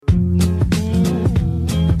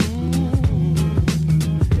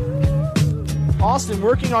Austin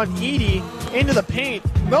working on Edey into the paint.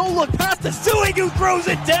 No look past to Suing, who throws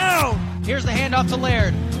it down. Here's the handoff to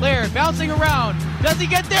Laird. Laird bouncing around. Does he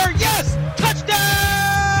get there? Yes!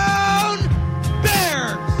 Touchdown!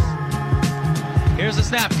 Bears! Here's the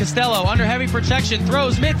snap. Costello under heavy protection.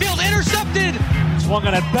 Throws midfield. Intercepted! Swung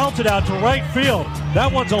on and belted out to right field.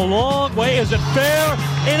 That one's a long way. Is it fair?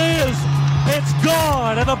 It is. It's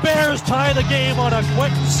gone. And the Bears tie the game on a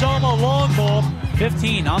Quentin Selma long ball.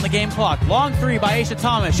 15 on the game clock. Long three by Aisha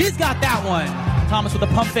Thomas. She's got that one. Thomas with a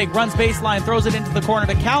pump fake. Runs baseline. Throws it into the corner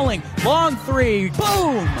to Cowling. Long three.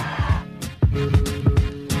 Boom!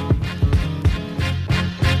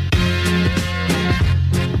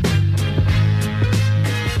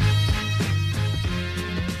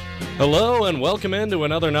 Hello and welcome into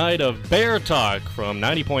another night of Bear Talk from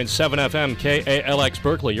 90.7 FM KALX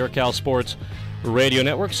Berkeley, your Cal Sports Radio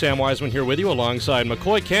Network. Sam Wiseman here with you alongside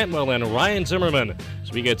McCoy Cantwell and Ryan Zimmerman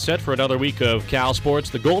as we get set for another week of Cal Sports.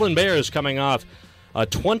 The Golden Bears coming off a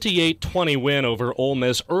 28-20 win over Ole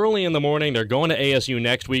Miss early in the morning. They're going to ASU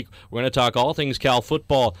next week. We're going to talk all things Cal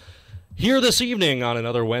football here this evening on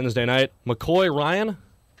another Wednesday night. McCoy, Ryan,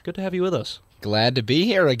 good to have you with us. Glad to be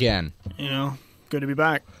here again. Good to be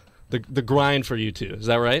back. The grind for you two, is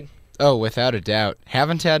that right? Oh, without a doubt.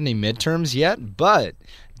 Haven't had any midterms yet, but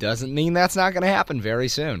doesn't mean that's not going to happen very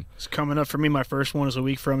soon. It's coming up for me. My first one is a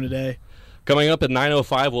week from today. Coming up at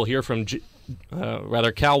 9:05, we'll hear from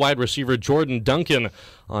Cal wide receiver Jordan Duncan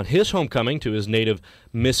on his homecoming to his native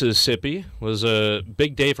Mississippi. It was a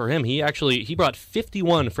big day for him. He brought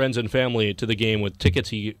 51 friends and family to the game with tickets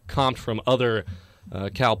he comped from other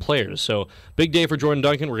Cal players. So big day for Jordan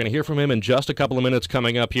Duncan. We're going to hear from him in just a couple of minutes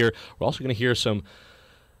coming up here. We're also going to hear some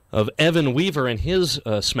of Evan Weaver and his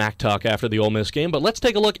smack talk after the Ole Miss game. But let's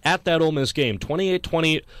take a look at that Ole Miss game.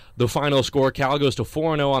 28-20 the final score. Cal goes to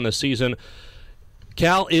 4-0 on the season.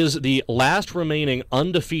 Cal is the last remaining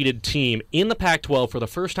undefeated team in the Pac-12 for the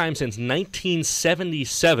first time since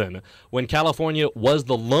 1977, when California was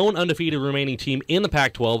the lone undefeated remaining team in the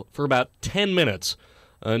Pac-12 for about 10 minutes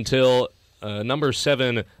until number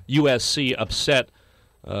 7 USC upset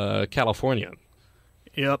California.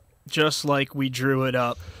 Yep, just like we drew it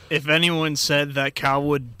up. If anyone said that Cal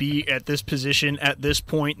would be at this position at this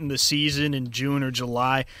point in the season in June or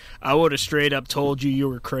July, I would have straight up told you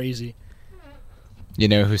were crazy. You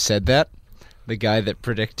know who said that? The guy that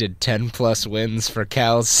predicted 10-plus wins for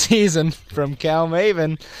Cal's season from Cal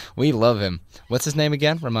Maven. We love him. What's his name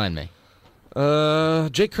again? Remind me.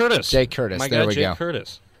 Jake Curtis. Jake Curtis. My there guy, we Jake go.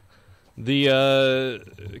 Curtis. The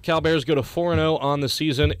Cal Bears go to 4-0 on the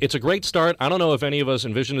season. It's a great start. I don't know if any of us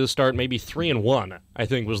envisioned this start. Maybe 3-1, I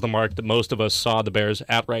think, was the mark that most of us saw the Bears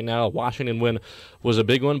at right now. A Washington win was a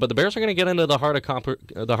big one, but the Bears are going to get into the heart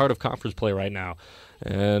of conference play right now.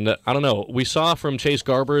 And I don't know. We saw from Chase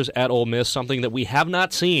Garbers at Ole Miss something that we have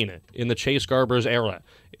not seen in the Chase Garbers era,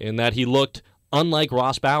 in that he looked unlike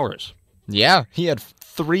Ross Bowers. Yeah, he had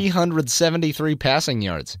 373 passing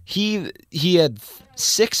yards. He had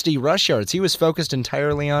 60 rush yards. He was focused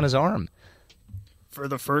entirely on his arm. For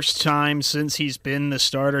the first time since he's been the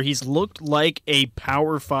starter, he's looked like a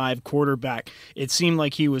Power 5 quarterback. It seemed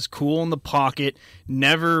like he was cool in the pocket,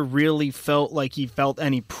 never really felt like he felt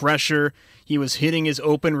any pressure. He was hitting his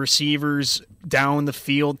open receivers down the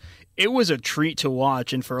field. It was a treat to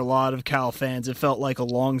watch, and for a lot of Cal fans, it felt like a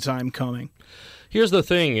long time coming. Here's the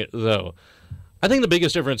thing, though. I think the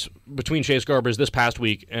biggest difference between Chase Garbers this past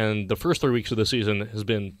week and the first 3 weeks of the season has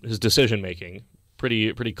been his decision-making,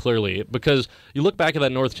 pretty clearly. Because you look back at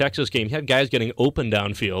that North Texas game, he had guys getting open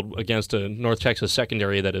downfield against a North Texas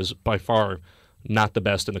secondary that is by far not the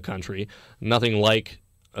best in the country. Nothing like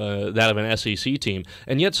that of an SEC team.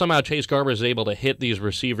 And yet somehow Chase Garbers is able to hit these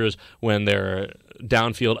receivers when they're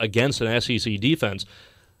downfield against an SEC defense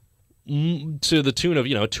to the tune of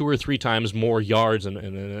 2 or 3 times more yards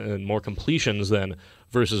and more completions than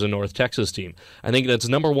versus a North Texas team. I think that's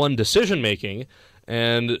number one, decision making,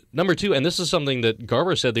 and number two, and this is something that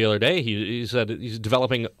Garber said the other day. He said he's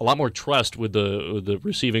developing a lot more trust with the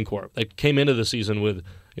receiving corps. They came into the season with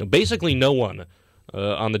basically no one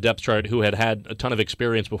on the depth chart who had a ton of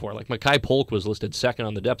experience before. Like Mekhi Polk was listed second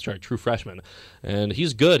on the depth chart, true freshman, and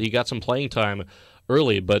he's good. He got some playing time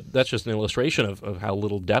early, but that's just an illustration of how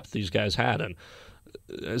little depth these guys had. And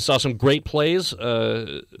I saw some great plays.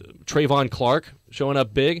 Trayvon Clark showing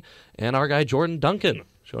up big, and our guy Jordan Duncan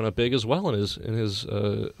showing up big as well in his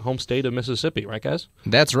home state of Mississippi, right, guys?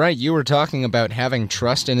 That's right. You were talking about having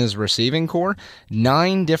trust in his receiving corps.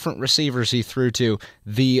 9 different receivers he threw to.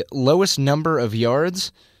 The lowest number of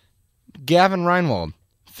yards, Gavin Reinwald,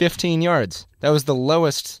 15 yards. That was the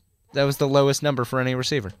lowest number for any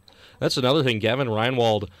receiver. That's another thing. Gavin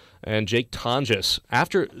Reinwald and Jake Tonjes.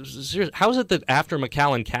 How is it that after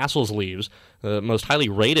McAllen Castles leaves, the most highly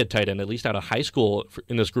rated tight end, at least out of high school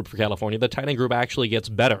in this group for California, the tight end group actually gets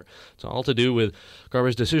better? It's all to do with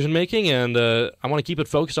Garber's decision-making, and I want to keep it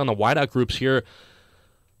focused on the wideout groups here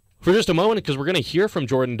for just a moment, because we're going to hear from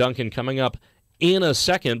Jordan Duncan coming up in a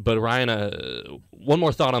second. But Ryan, one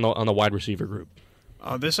more thought on the wide receiver group.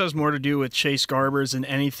 This has more to do with Chase Garbers than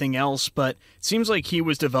anything else, but it seems like he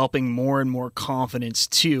was developing more and more confidence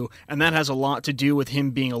too, and that has a lot to do with him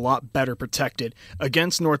being a lot better protected.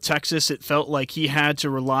 Against North Texas, it felt like he had to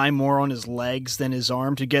rely more on his legs than his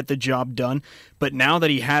arm to get the job done, but now that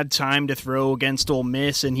he had time to throw against Ole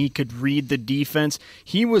Miss and he could read the defense,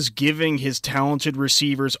 he was giving his talented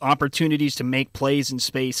receivers opportunities to make plays in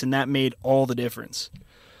space, and that made all the difference.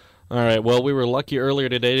 All right, well, we were lucky earlier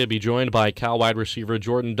today to be joined by Cal wide receiver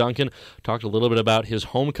Jordan Duncan. Talked a little bit about his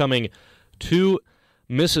homecoming to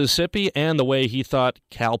Mississippi and the way he thought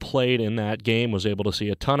Cal played in that game, was able to see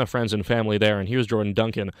a ton of friends and family there. And here's Jordan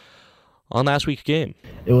Duncan on last week's game.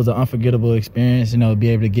 It was an unforgettable experience, be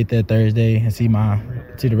able to get there Thursday and see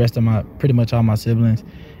the rest of pretty much all my siblings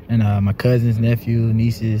and my cousins,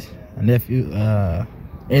 nieces,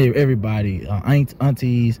 everybody,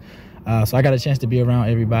 aunties. So I got a chance to be around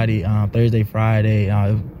everybody Thursday, Friday,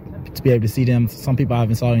 to be able to see them. Some people I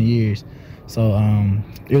haven't saw in years. So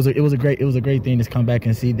it was a great thing to come back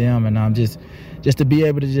and see them, and just to be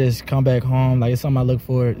able to just come back home. Like, it's something I look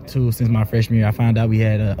forward to since my freshman year. I found out we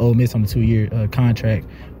had Ole Miss on the 2-year contract,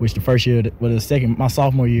 which the first year, my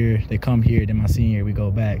sophomore year they come here, then my senior year we go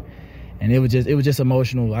back. And it was just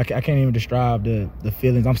emotional. I can't even describe the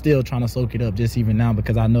feelings. I'm still trying to soak it up just even now,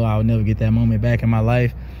 because I know I would never get that moment back in my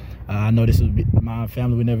life. I know my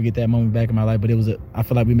family would never get that moment back in my life, but I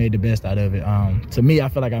feel like we made the best out of it. To me, I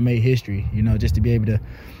feel like I made history, just to be able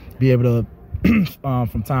to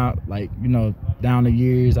from time, down the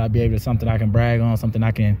years, I'd be able to, something I can brag on, something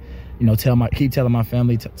I can, keep telling my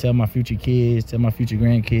family, tell my future kids, tell my future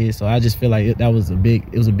grandkids. So I just feel like it was a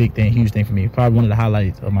big thing, huge thing for me. Probably one of the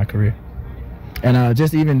highlights of my career. And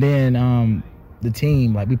just even then, the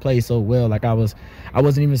team, we played so well. I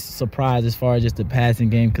wasn't even surprised as far as just the passing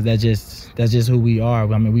game, because that's just who we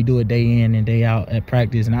are. I mean, we do it day in and day out at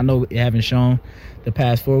practice, and I know it haven't shown the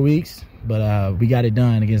past 4 weeks, but we got it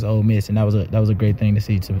done against Ole Miss, and that was a great thing to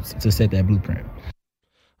see, to set that blueprint.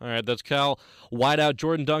 All right, that's Cal wideout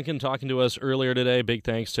Jordan Duncan talking to us earlier today. Big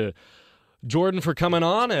thanks to Jordan for coming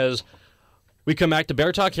on as we come back to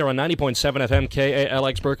Bear Talk here on 90.7 FM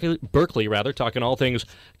KALX Berkeley, talking all things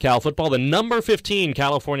Cal football. The number 15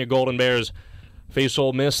 California Golden Bears face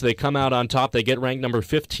Ole Miss. They come out on top. They get ranked number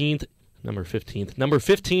 15 in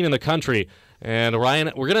the country. And Ryan,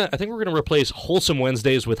 I think we're gonna replace Wholesome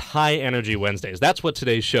Wednesdays with High Energy Wednesdays. That's what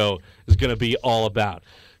today's show is gonna be all about.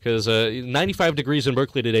 Because 95 degrees in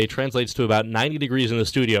Berkeley today translates to about 90 degrees in the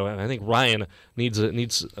studio, and I think Ryan needs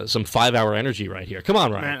some 5-hour energy right here. Come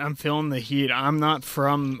on, Ryan. Man, I'm feeling the heat. I'm not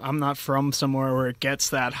from somewhere where it gets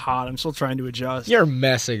that hot. I'm still trying to adjust. You're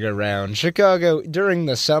messing around. Chicago during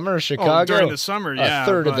the summer. During the summer, yeah. A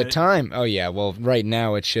third of the time. Oh yeah. Well, right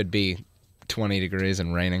now it should be 20 degrees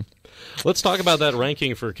and raining. Let's talk about that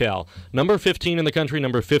ranking for Cal. Number 15 in the country.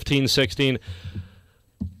 Number 15, 16.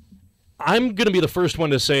 I'm going to be the first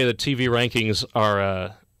one to say that TV rankings are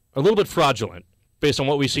a little bit fraudulent based on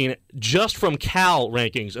what we've seen just from Cal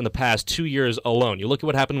rankings in the past 2 years alone. You look at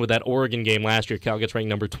what happened with that Oregon game last year. Cal gets ranked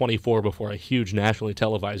number 24 before a huge nationally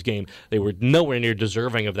televised game. They were nowhere near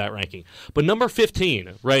deserving of that ranking. But number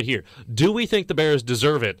 15 right here, do we think the Bears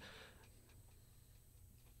deserve it?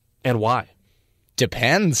 And why?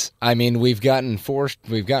 Depends. I mean, we've gotten four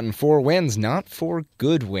wins, not 4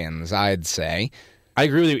 good wins, I'd say. I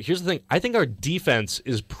agree with you. Here's the thing. I think our defense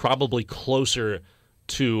is probably closer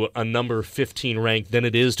to a number 15 rank than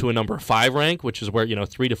it is to a number 5 rank, which is where,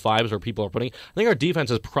 3 to 5 is where people are putting. I think our defense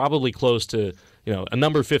is probably close to, a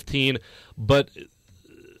number 15. But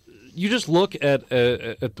you just look at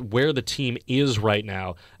where the team is right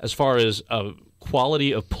now as far as a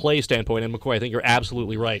quality of play standpoint. And McCoy, I think you're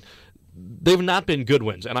absolutely right. They've not been good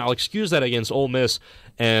wins, and I'll excuse that against Ole Miss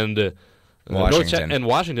and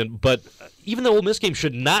Washington. But even the Ole Miss game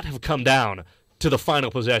should not have come down to the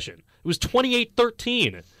final possession. It was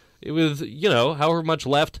 28-13. It was, however much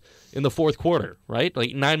left in the fourth quarter, right?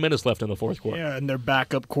 9 minutes left in the fourth quarter. Yeah, and their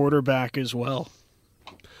backup quarterback as well.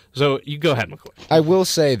 So you go ahead, McCoy. I will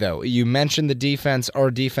say, though, you mentioned the defense.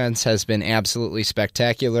 Our defense has been absolutely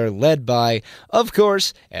spectacular, led by, of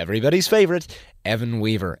course, everybody's favorite, Evan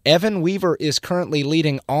Weaver. Evan Weaver is currently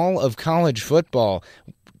leading all of college football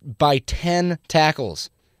by 10 tackles.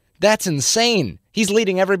 That's insane. He's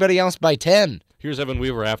leading everybody else by 10. Here's Evan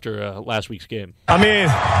Weaver after last week's game. I mean,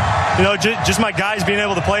 just my guys being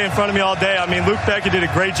able to play in front of me all day. I mean, Luke Beckett did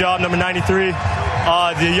a great job, number 93.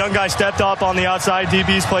 The young guys stepped up on the outside.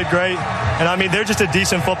 DBs played great. And, I mean, they're just a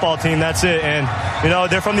decent football team. That's it. And,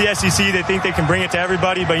 they're from the SEC. They think they can bring it to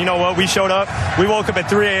everybody. But you know what? We showed up. We woke up at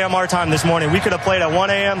 3 a.m. our time this morning. We could have played at 1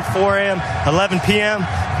 a.m., 4 a.m., 11 p.m.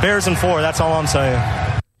 Bears and 4. That's all I'm saying.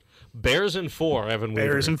 Bears and 4, Evan Weaver.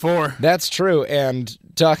 Bears and 4. That's true. And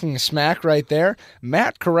talking smack right there,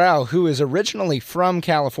 Matt Corral, who is originally from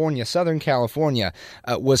California, Southern California,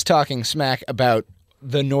 was talking smack about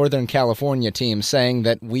the Northern California team, saying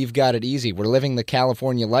that we've got it easy. We're living the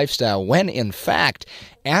California lifestyle, when in fact,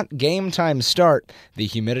 at game time start, the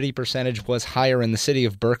humidity percentage was higher in the city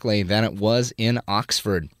of Berkeley than it was in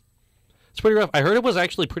Oxford. It's pretty rough. I heard it was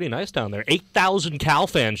actually pretty nice down there. 8,000 Cal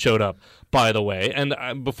fans showed up, by the way.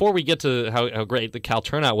 And before we get to how great the Cal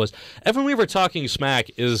turnout was, Evan Weaver talking smack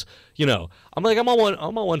is, I'm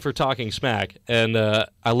on one for talking smack, and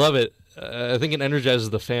I love it. I think it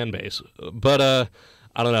energizes the fan base. But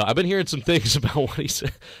I don't know. I've been hearing some things about what he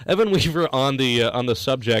said. Evan Weaver on the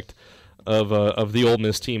subject of the Ole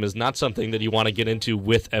Miss team is not something that you want to get into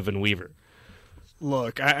with Evan Weaver.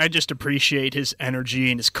 Look, I just appreciate his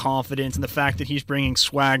energy and his confidence and the fact that he's bringing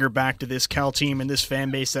swagger back to this Cal team and this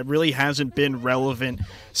fan base that really hasn't been relevant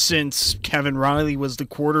since Kevin Riley was the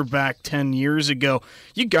quarterback 10 years ago.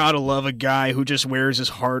 You gotta love a guy who just wears his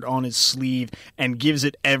heart on his sleeve and gives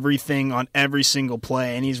it everything on every single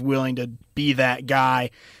play, and he's willing to be that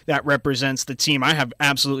guy that represents the team. I have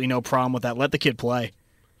absolutely no problem with that. Let the kid play.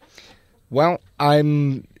 Well,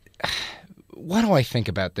 what do I think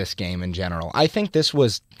about this game in general? I think this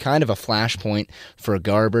was kind of a flashpoint for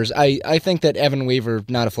Garbers. I think that Evan Weaver,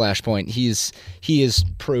 not a flashpoint. He has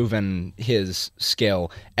proven his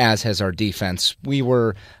skill, as has our defense. We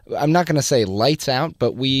were, I'm not going to say lights out,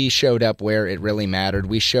 but we showed up where it really mattered.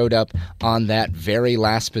 We showed up on that very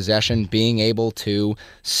last possession, being able to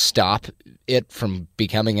stop it from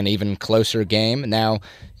becoming an even closer game. Now,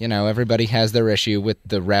 everybody has their issue with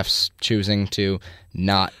the refs choosing to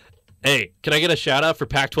not. Hey, can I get a shout-out for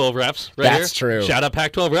Pac-12 refs right here? That's true. Shout out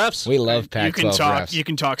Pac-12 refs. We love Pac-12 refs. You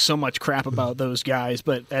can talk so much crap about those guys,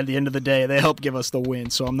 but at the end of the day, they help give us the win,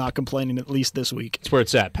 so I'm not complaining, at least this week. That's where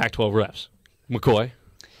it's at, Pac-12 refs. McCoy?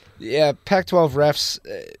 Yeah, Pac-12 refs,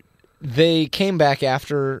 they came back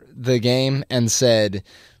after the game and said,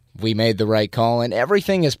 we made the right call, and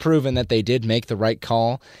everything has proven that they did make the right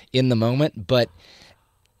call in the moment, but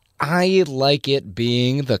I like it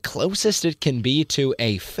being the closest it can be to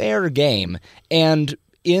a fair game, and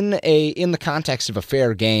in the context of a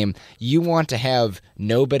fair game, you want to have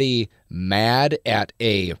nobody mad at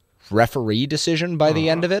a referee decision by the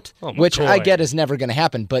end of it, which I get is never going to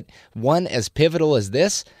happen, but one as pivotal as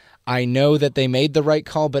this, I know that they made the right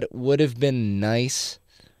call, but it would have been nice.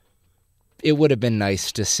 It would have been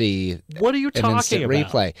nice to see. What are you talking instant about?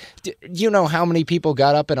 Replay. You know how many people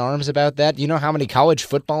got up in arms about that? You know how many college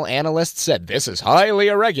football analysts said this is highly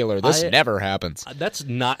irregular. This never happens. That's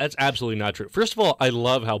absolutely not true. First of all, I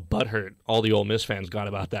love how butthurt all the Ole Miss fans got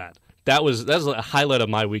about that. That was a highlight of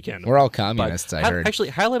my weekend. We're all communists, I heard. Actually,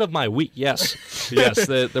 highlight of my week. Yes.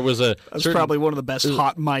 There was a. That's probably one of the best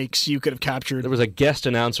hot mics you could have captured. There was a guest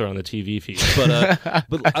announcer on the TV feed, but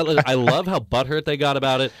I love how butthurt they got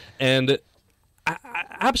about it, and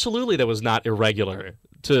absolutely that was not irregular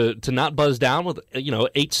to not buzz down with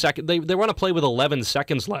 8 seconds. They want to play with 11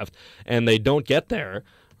 seconds left, and they don't get there.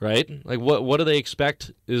 Right? Like, what do they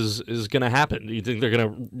expect is going to happen? Do you think they're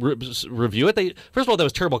going to review it? First of all, that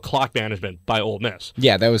was terrible clock management by Ole Miss.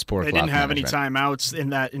 Yeah, that was poor. They didn't have any timeouts in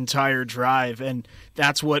that entire drive, and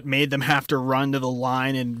that's what made them have to run to the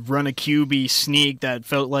line and run a QB sneak that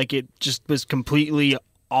felt like it just was completely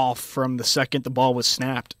off from the second the ball was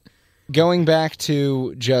snapped. Going back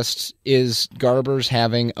to just, is Garbers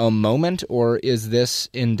having a moment, or is this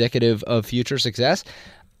indicative of future success?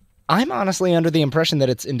 I'm honestly under the impression that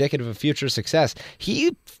it's indicative of future success.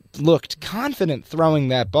 He looked confident throwing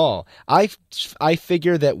that ball. I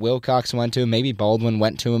figure that Wilcox went to him, maybe Baldwin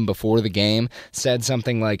went to him before the game, said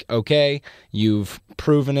something like, okay, you've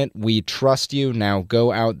proven it, we trust you, now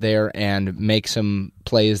go out there and make some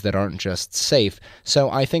plays that aren't just safe. So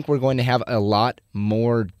I think we're going to have a lot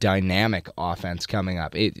more dynamic offense coming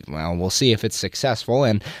up. We'll see if it's successful,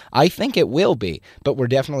 and I think it will be, but we're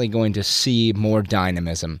definitely going to see more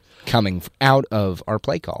dynamism coming out of our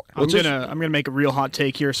play caller. I'm gonna make a real hot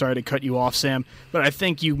take here. Sorry to cut you off, Sam, but I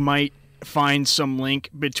think you might find some link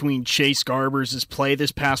between Chase Garbers' play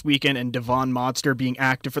this past weekend and Devon Monster being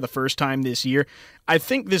active for the first time this year. I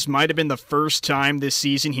think this might have been the first time this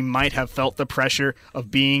season he might have felt the pressure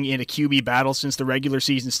of being in a QB battle since the regular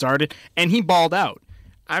season started, and he balled out.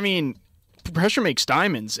 I mean, pressure makes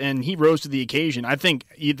diamonds, and he rose to the occasion. I think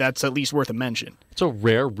that's at least worth a mention. It's a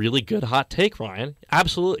rare, really good hot take, Ryan.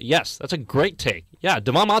 Absolutely. Yes, that's a great take. Yeah,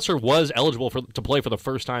 Devon Monster was eligible to play for the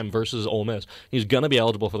first time versus Ole Miss. He's going to be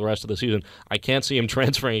eligible for the rest of the season. I can't see him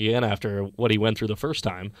transferring again after what he went through the first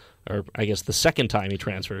time, or I guess the second time he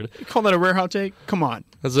transferred. You call that a rare hot take? Come on.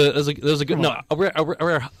 That was a good. No, a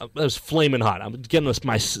rare. That was flaming hot. I'm getting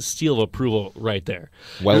my seal of approval right there.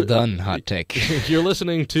 Well done, hot take. You're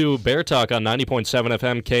listening to Bear Talk on 90.7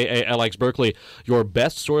 FM KALX Berkeley, your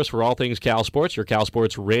best source for all things Cal Sports, your Cal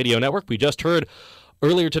Sports radio network. We just heard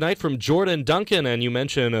earlier tonight from Jordan Duncan, and you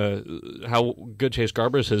mentioned how good Chase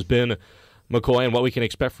Garbers has been, McCoy, and what we can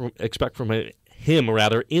expect from him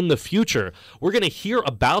in the future. We're going to hear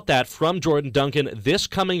about that from Jordan Duncan this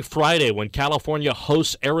coming Friday when California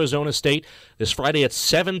hosts Arizona State. This Friday at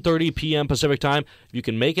 7:30 p.m. Pacific time. If you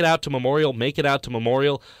can make it out to Memorial, make it out to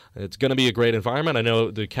Memorial. It's going to be a great environment. I know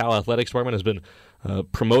the Cal Athletics Department has been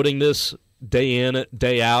promoting this day in,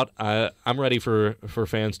 day out. I'm ready for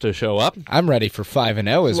fans to show up. I'm ready for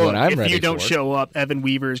 5-0 is what I'm ready for. If you don't show up, Evan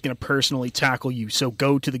Weaver is going to personally tackle you, so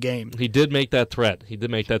go to the game. He did make that threat.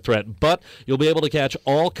 But you'll be able to catch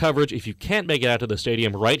all coverage if you can't make it out to the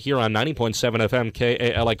stadium right here on 90.7 FM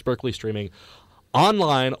KALX Berkeley, streaming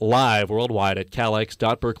online, live, worldwide at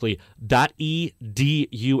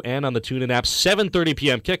calx.berkeley.edu and on the TuneIn app. 7:30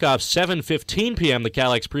 p.m. kickoff, 7:15 p.m. the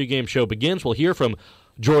CalX pregame show begins. We'll hear from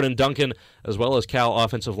Jordan Duncan, as well as Cal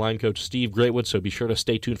offensive line coach Steve Greatwood, so be sure to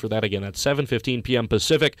stay tuned for that again at 7:15 p.m.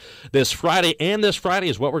 Pacific this Friday. And this Friday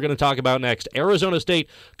is what we're going to talk about next. Arizona State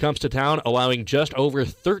comes to town, allowing just over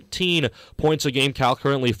 13 points a game. Cal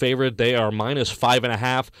currently favored. They are minus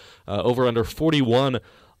 5.5, over under 41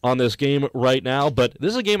 on this game right now. But this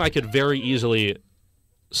is a game I could very easily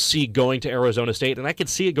see going to Arizona State, and I could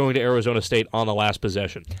see it going to Arizona State on the last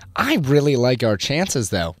possession. I really like our chances,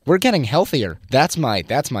 though. We're getting healthier. That's my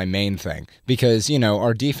main thing, because,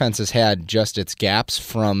 our defense has had just its gaps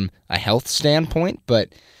from a health standpoint,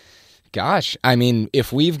 but gosh, I mean,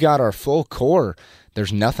 if we've got our full core,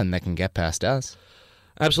 there's nothing that can get past us.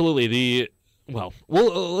 Absolutely.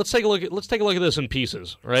 Let's take a look at this in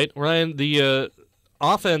pieces, right? Ryan, the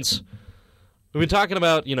offense. We've been talking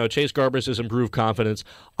about, Chase Garbers' improved confidence.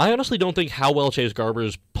 I honestly don't think how well Chase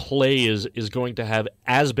Garbers' play is going to have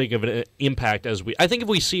as big of an impact as I think if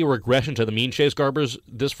we see a regression to the mean Chase Garbers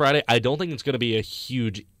this Friday, I don't think it's going to be a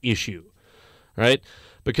huge issue, right?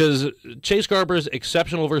 Because Chase Garbers,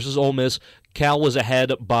 exceptional versus Ole Miss. Cal was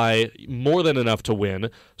ahead by more than enough to win.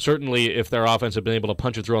 Certainly, if their offense had been able to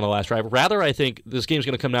punch it through on the last drive. Rather, I think this game's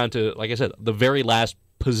going to come down to, like I said, the very last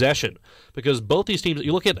possession, because both these teams,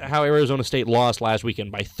 you look at how Arizona State lost last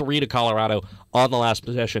weekend by 3 to Colorado on the last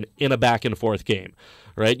possession in a back-and-forth game,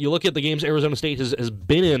 right? You look at the games Arizona State has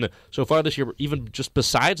been in so far this year, even just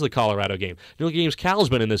besides the Colorado game. You look at games Cal's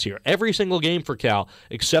been in this year. Every single game for Cal,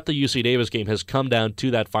 except the UC Davis game, has come down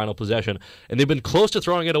to that final possession, and they've been close to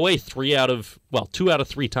throwing it away 2 out of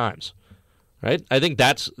 3 times, right? I think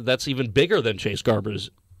that's even bigger than Chase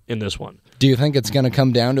Garbers in this one. Do you think it's going to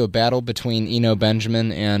come down to a battle between Eno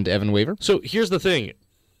Benjamin and Evan Weaver? So here's the thing.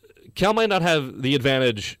 Cal might not have the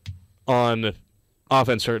advantage on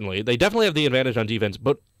offense, certainly. They definitely have the advantage on defense,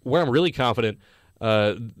 but where I'm really confident,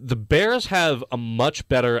 the Bears have a much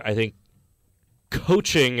better, I think,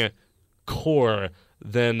 coaching core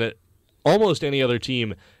than almost any other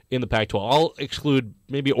team in the Pac-12. I'll exclude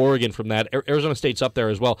maybe Oregon from that. Arizona State's up there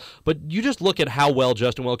as well. But you just look at how well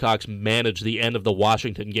Justin Wilcox managed the end of the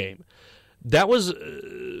Washington game. That was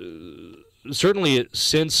certainly,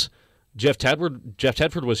 since Jeff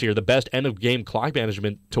Tedford was here, the best end-of-game clock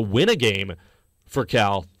management to win a game for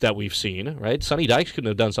Cal that we've seen, right? Sonny Dykes couldn't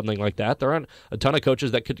have done something like that. There aren't a ton of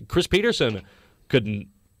coaches that could. Chris Peterson couldn't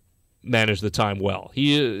manage the time well.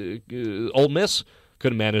 Ole Miss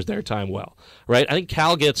couldn't manage their time well, right? I think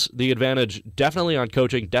Cal gets the advantage definitely on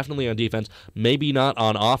coaching, definitely on defense, maybe not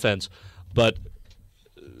on offense, but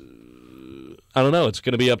I don't know. It's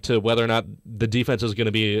going to be up to whether or not the defense is going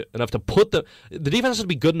to be enough to the defense has to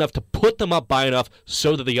be good enough to put them up by enough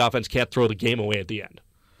so that the offense can't throw the game away at the end.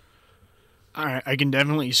 All right, I can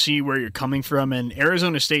definitely see where you're coming from, and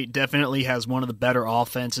Arizona State definitely has one of the better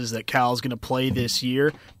offenses that Cal's going to play this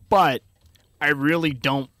year, but I really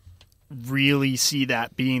don't really see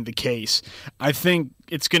that being the case. I think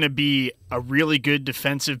it's going to be a really good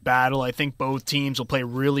defensive battle. I think both teams will play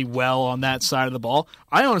really well on that side of the ball.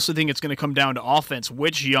 I honestly think it's going to come down to offense.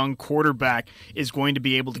 Which young quarterback is going to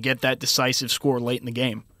be able to get that decisive score late in the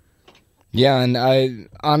game? Yeah, and I,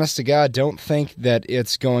 honest to God, don't think that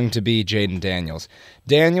it's going to be Jaden Daniels.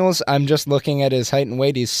 Daniels, I'm just looking at his height and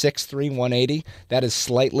weight. He's 6'3", 180. That is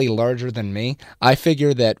slightly larger than me. I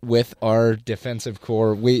figure that with our defensive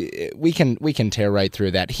core, we can tear right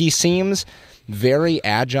through that. He seems very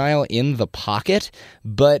agile in the pocket,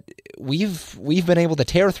 but we've been able to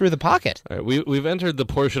tear through the pocket. All right, we've entered the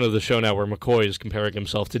portion of the show now where McCoy is comparing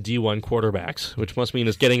himself to D1 quarterbacks, which must mean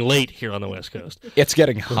it's getting late here on the West Coast. It's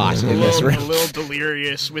getting hot in this room. A little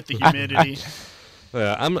delirious with the humidity.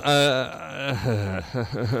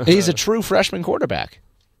 He's a true freshman quarterback.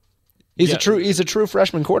 He's a true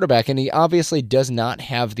freshman quarterback, and he obviously does not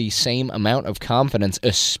have the same amount of confidence,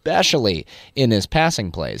 especially in his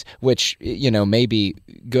passing plays, which may be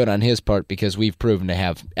good on his part because we've proven to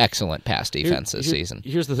have excellent pass defense this season.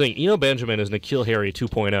 Here's the thing: Benjamin is N'Keal Harry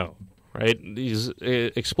 2.0, right? These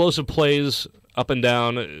explosive plays up and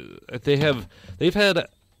down. They've had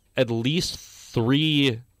at least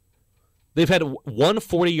three. They've had one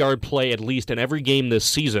 40-yard play at least in every game this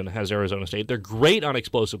season, has Arizona State. They're great on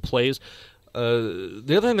explosive plays. The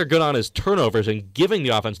other thing they're good on is turnovers and giving the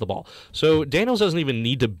offense the ball. So Daniels doesn't even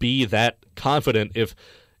need to be that confident if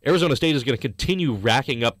Arizona State is going to continue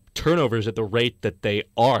racking up turnovers at the rate that they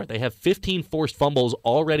are. They have 15 forced fumbles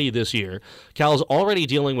already this year. Cal's already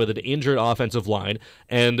dealing with an injured offensive line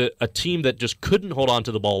and a team that just couldn't hold on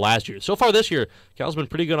to the ball last year. So far this year, Cal's been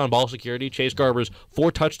pretty good on ball security. Chase Garber's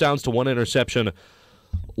 4 touchdowns to 1 interception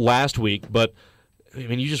last week. But, I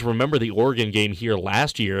mean, you just remember the Oregon game here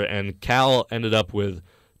last year, and Cal ended up with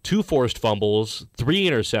 2 forced fumbles, 3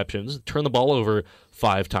 interceptions, turned the ball over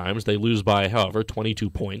 5 times. They lose by, however, 22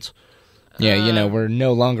 points. Yeah, we're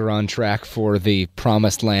no longer on track for the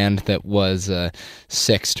promised land that was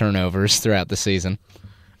 6 turnovers throughout the season.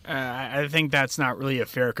 I think that's not really a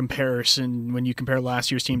fair comparison when you compare last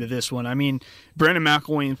year's team to this one. I mean, Brandon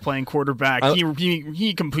McElwain playing quarterback,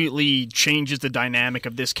 he completely changes the dynamic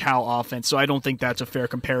of this Cal offense, so I don't think that's a fair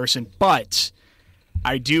comparison. But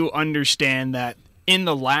I do understand that in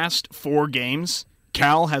the last 4 games,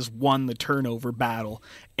 Cal has won the turnover battle,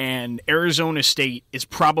 and Arizona State is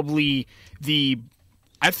probably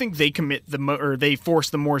I think they they force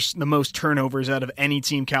the most turnovers out of any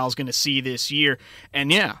team Cal's going to see this year. And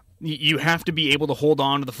yeah, you have to be able to hold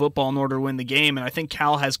on to the football in order to win the game. And I think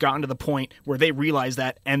Cal has gotten to the point where they realize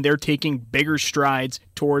that, and they're taking bigger strides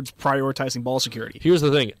towards prioritizing ball security. Here's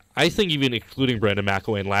the thing: I think even excluding Brandon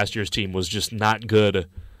McElwain, last year's team was just not good.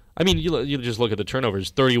 I mean, you just look at the turnovers,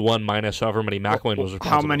 31 minus however many McElwain was responsible for.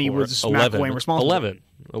 How many was McElwain responsible?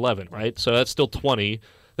 11, right? So that's still 20.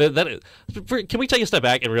 Can we take a step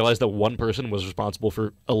back and realize that one person was responsible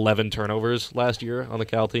for 11 turnovers last year on the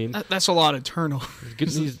Cal team? That's a lot of turnovers.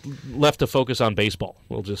 He's left to focus on baseball.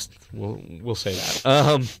 We'll say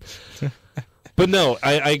that. But no,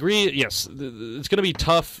 I agree. Yes, it's going to be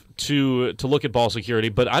tough to look at ball security,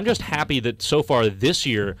 but I'm just happy that so far this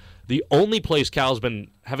year, the only place Cal's been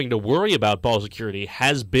having to worry about ball security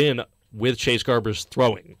has been with Chase Garber's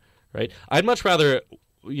throwing. Right? I'd much rather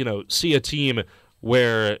see a team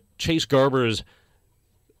where Chase Garber's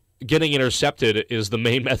getting intercepted is the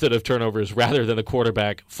main method of turnovers rather than the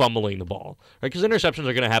quarterback fumbling the ball. Right? Because interceptions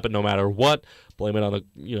are going to happen no matter what. Blame it on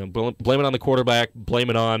the quarterback. Blame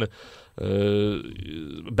it on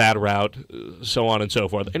bad route, so on and so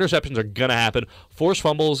forth. Interceptions are going to happen. Forced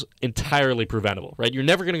fumbles, entirely preventable. Right? You're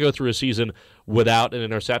never going to go through a season without an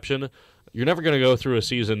interception. You're never going to go through a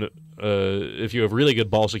season if you have really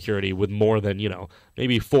good ball security with more than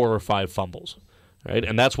maybe 4 or 5 fumbles. Right,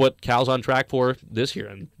 and that's what Cal's on track for this year,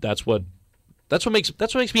 and that's what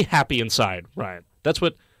makes me happy inside, Ryan. That's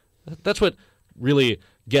what really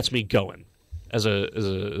gets me going as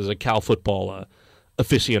a Cal football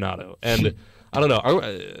aficionado. And I don't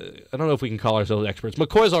know if we can call ourselves experts.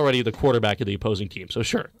 McCoy's already the quarterback of the opposing team, so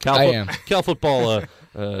sure. Cal football.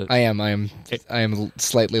 I am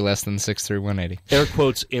slightly less than 6'3", 180. Air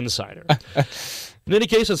quotes insider. In any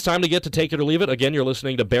case, it's time to get to Take It or Leave It. Again, you're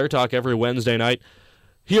listening to Bear Talk every Wednesday night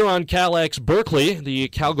here on CalX Berkeley. The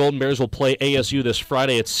Cal Golden Bears will play ASU this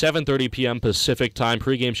Friday at 7:30 p.m. Pacific Time.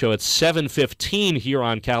 Pregame show at 7:15 here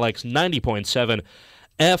on CalX 90.7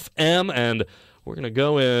 FM. And we're going to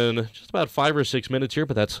go in just about 5 or 6 minutes here,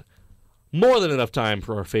 but that's more than enough time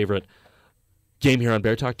for our favorite game here on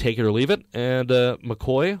Bear Talk, Take It or Leave It. And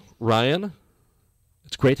McCoy, Ryan,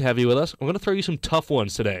 It's great to have you with us. I'm going to throw you some tough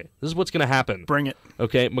ones today. This is what's going to happen. Bring it.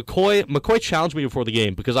 Okay, McCoy challenged me before the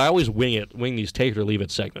game because I always wing these take it or leave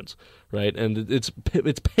it segments, right? And it's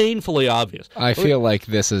painfully obvious. I feel like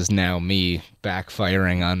this is now me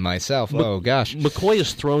backfiring on myself. Oh gosh, McCoy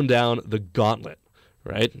has thrown down the gauntlet,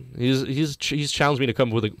 right? He's challenged me to come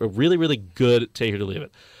up with a really, really good take it or leave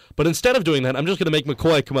it. But instead of doing that, I'm just going to make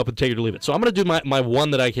McCoy come up with take it or leave it. So I'm going to do my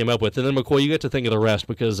one that I came up with, and then McCoy, you get to think of the rest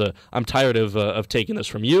because I'm tired of taking this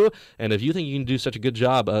from you. And if you think you can do such a good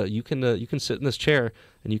job, you can sit in this chair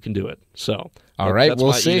and you can do it. So all right,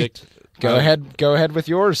 we'll see. Edict. Go ahead with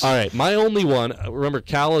yours. All right, my only one. Remember,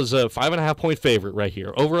 Cal is a 5.5-point favorite right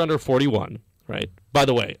here, over under 41. Right. By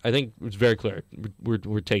the way, I think it's very clear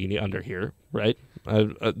we're taking the under here, right?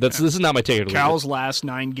 This is not my take. Cal's last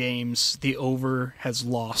 9 games, the over has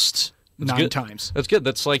lost 9 times. That's good.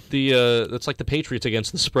 That's like the Patriots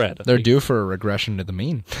against the spread. They're due for a regression to the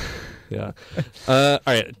mean. Yeah. All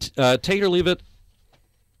right. Take it or leave it.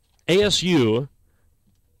 ASU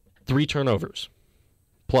 3 turnovers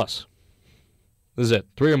plus. This is it.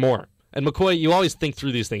 3 or more. And McCoy, you always think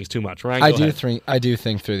through these things too much. Ryan, I do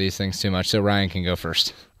think through these things too much, so Ryan can go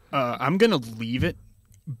first. I'm going to leave it,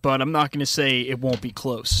 but I'm not going to say it won't be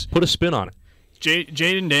close. Put a spin on it.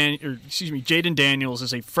 Jaden Daniels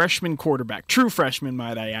is a freshman quarterback, true freshman,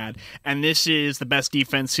 might I add, and this is the best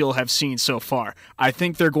defense he'll have seen so far. I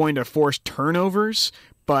think they're going to force turnovers,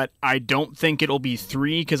 but I don't think it'll be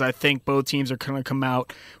 3 because I think both teams are going to come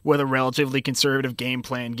out with a relatively conservative game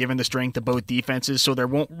plan given the strength of both defenses, so there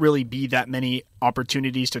won't really be that many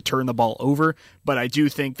opportunities to turn the ball over, but I do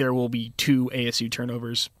think there will be 2 ASU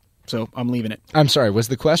turnovers. So I'm leaving it. I'm sorry, was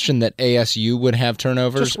the question that ASU would have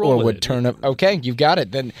turnovers or would turn up? Okay, you've got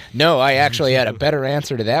it. Then no, I actually had a better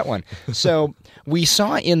answer to that one. So we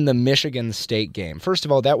saw in the Michigan State game, first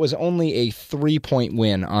of all, that was only a 3-point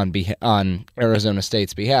win on Arizona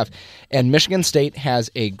State's behalf, and Michigan State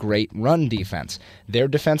has a great run defense. Their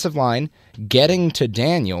defensive line getting to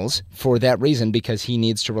Daniels for that reason because he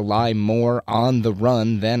needs to rely more on the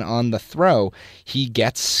run than on the throw. He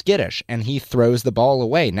gets skittish and he throws the ball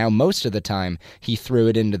away. Now, most of the time, he threw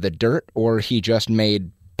it into the dirt or he just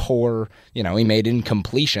made he made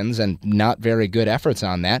incompletions and not very good efforts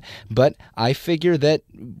on that. But I figure that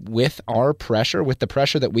with our pressure, with the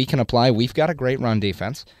pressure that we can apply, we've got a great run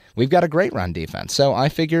defense. So I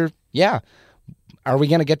figure, yeah, are we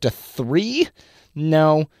going to get to 3?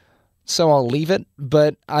 No. So I'll leave it,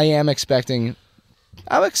 but I'm expecting 2.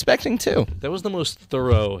 That was the most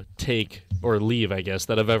thorough take or leave, I guess,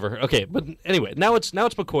 that I've ever heard. Okay, but anyway, now it's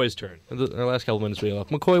McCoy's turn. Our last couple minutes we left.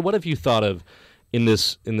 McCoy, what have you thought of in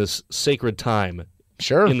this sacred time?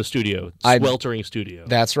 Sure. In the studio, sweltering studio.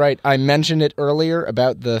 That's right. I mentioned it earlier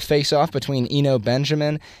about the face-off between Eno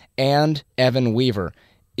Benjamin and Evan Weaver.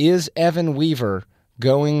 Is Evan Weaver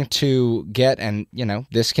going to get, and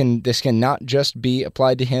this can not just be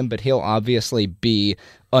applied to him, but he'll obviously be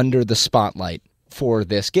under the spotlight for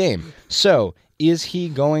this game. So, is he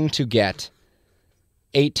going to get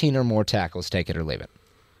 18 or more tackles? Take it or leave it.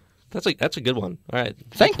 That's a good one. All right.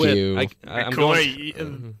 Thank you. I'm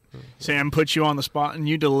going. Sam put you on the spot and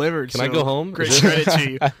you delivered. Can I go home? Great credit to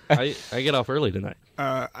you. I get off early tonight.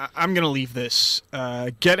 I'm going to leave this.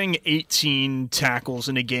 Getting 18 tackles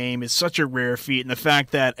in a game is such a rare feat, and the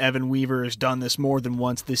fact that Evan Weaver has done this more than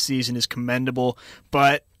once this season is commendable,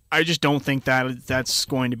 but I just don't think that's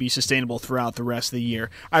going to be sustainable throughout the rest of the year.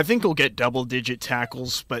 I think he'll get double-digit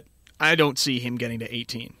tackles, but I don't see him getting to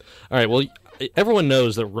 18. All right, well, everyone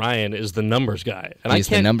knows that Ryan is the numbers guy. And He's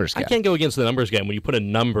the numbers guy. I can't go against the numbers guy when you put a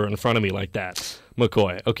number in front of me like that,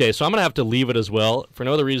 McCoy. Okay, so I'm going to have to leave it as well for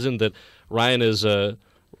no other reason that Ryan is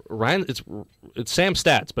it's Sam's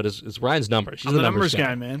stats, but it's Ryan's numbers. He's the numbers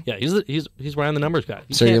guy, man. Yeah, he's Ryan the numbers guy.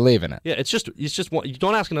 So you're leaving it. Yeah, it's just you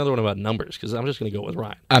don't ask another one about numbers because I'm just going to go with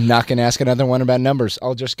Ryan. I'm not going to ask another one about numbers.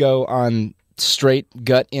 I'll just go on straight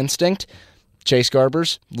gut instinct. Chase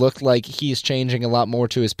Garbers looked like he's changing a lot more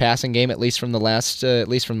to his passing game, at least from the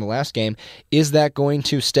last game. Is that going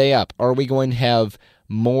to stay up? Are we going to have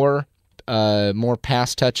more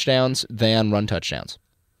pass touchdowns than run touchdowns?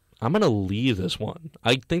 I'm going to leave this one.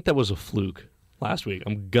 I think that was a fluke last week.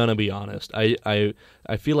 I'm going to be honest. I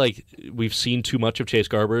feel like we've seen too much of Chase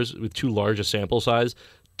Garbers with too large a sample size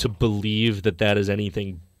to believe that is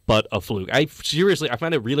anything but a fluke. I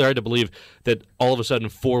find it really hard to believe that all of a sudden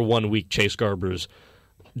for 1 week Chase Garbers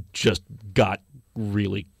just got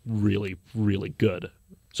really, really, really good.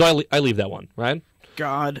 So I leave that one, Ryan?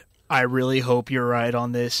 God, I really hope you're right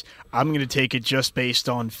on this. I'm going to take it just based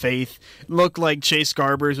on faith. It looked like Chase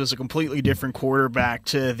Garbers was a completely different quarterback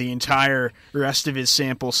to the entire rest of his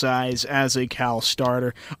sample size as a Cal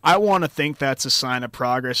starter. I want to think that's a sign of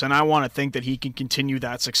progress, and I want to think that he can continue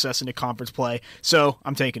that success into conference play. So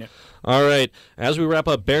I'm taking it. All right. As we wrap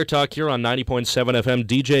up Bear Talk here on 90.7 FM,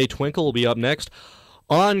 DJ Twinkle will be up next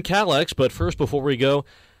on Calex. But first, before we go,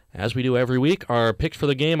 as we do every week, our picks for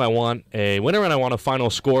the game. I want a winner and I want a final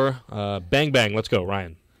score. Bang, bang. Let's go,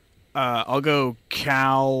 Ryan. I'll go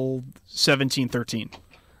Cal 17-13.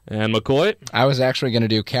 And McCoy? I was actually going to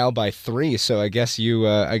do Cal by 3, so I guess you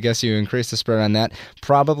increased the spread on that.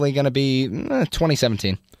 Probably going to be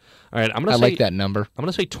 2017. All right, I like that number. I'm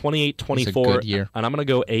going to say 28-24. It's a good year. And I'm going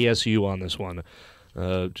to go ASU on this one,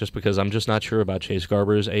 just because I'm just not sure about Chase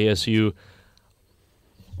Garbers. ASU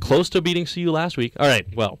close to beating CU last week. All right,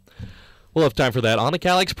 well, we'll have time for that on the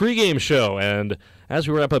Calex pregame show. And as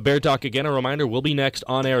we wrap up Bear Talk, again, a reminder, we'll be next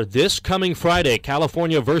on air this coming Friday,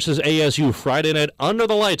 California versus ASU, Friday night under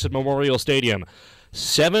the lights at Memorial Stadium.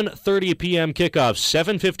 7:30 p.m. kickoff,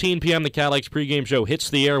 7:15 p.m. the Calex pregame show hits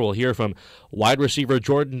the air. We'll hear from wide receiver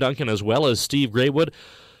Jordan Duncan as well as Steve Graywood.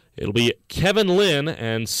 It'll be Kevin Lynn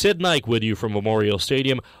and Sid Nike with you from Memorial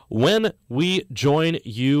Stadium when we join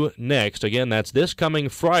you next. Again, that's this coming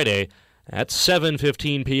Friday at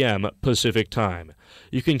 7:15 p.m. Pacific Time.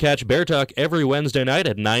 You can catch Bear Talk every Wednesday night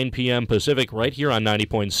at 9 p.m. Pacific right here on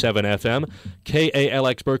 90.7 FM,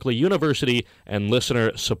 KALX Berkeley University, and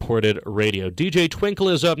listener-supported radio. DJ Twinkle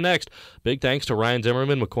is up next. Big thanks to Ryan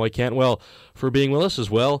Zimmerman, McCoy Cantwell for being with us, as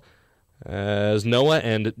well as Noah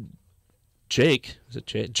and Jake. Is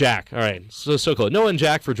it Jack? All right. So close. Noah and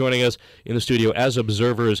Jack for joining us in the studio as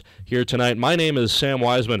observers here tonight. My name is Sam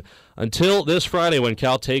Wiseman. Until this Friday when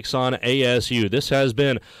Cal takes on ASU, this has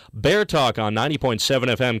been Bear Talk on 90.7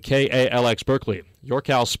 FM KALX Berkeley, your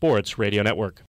Cal Sports Radio Network.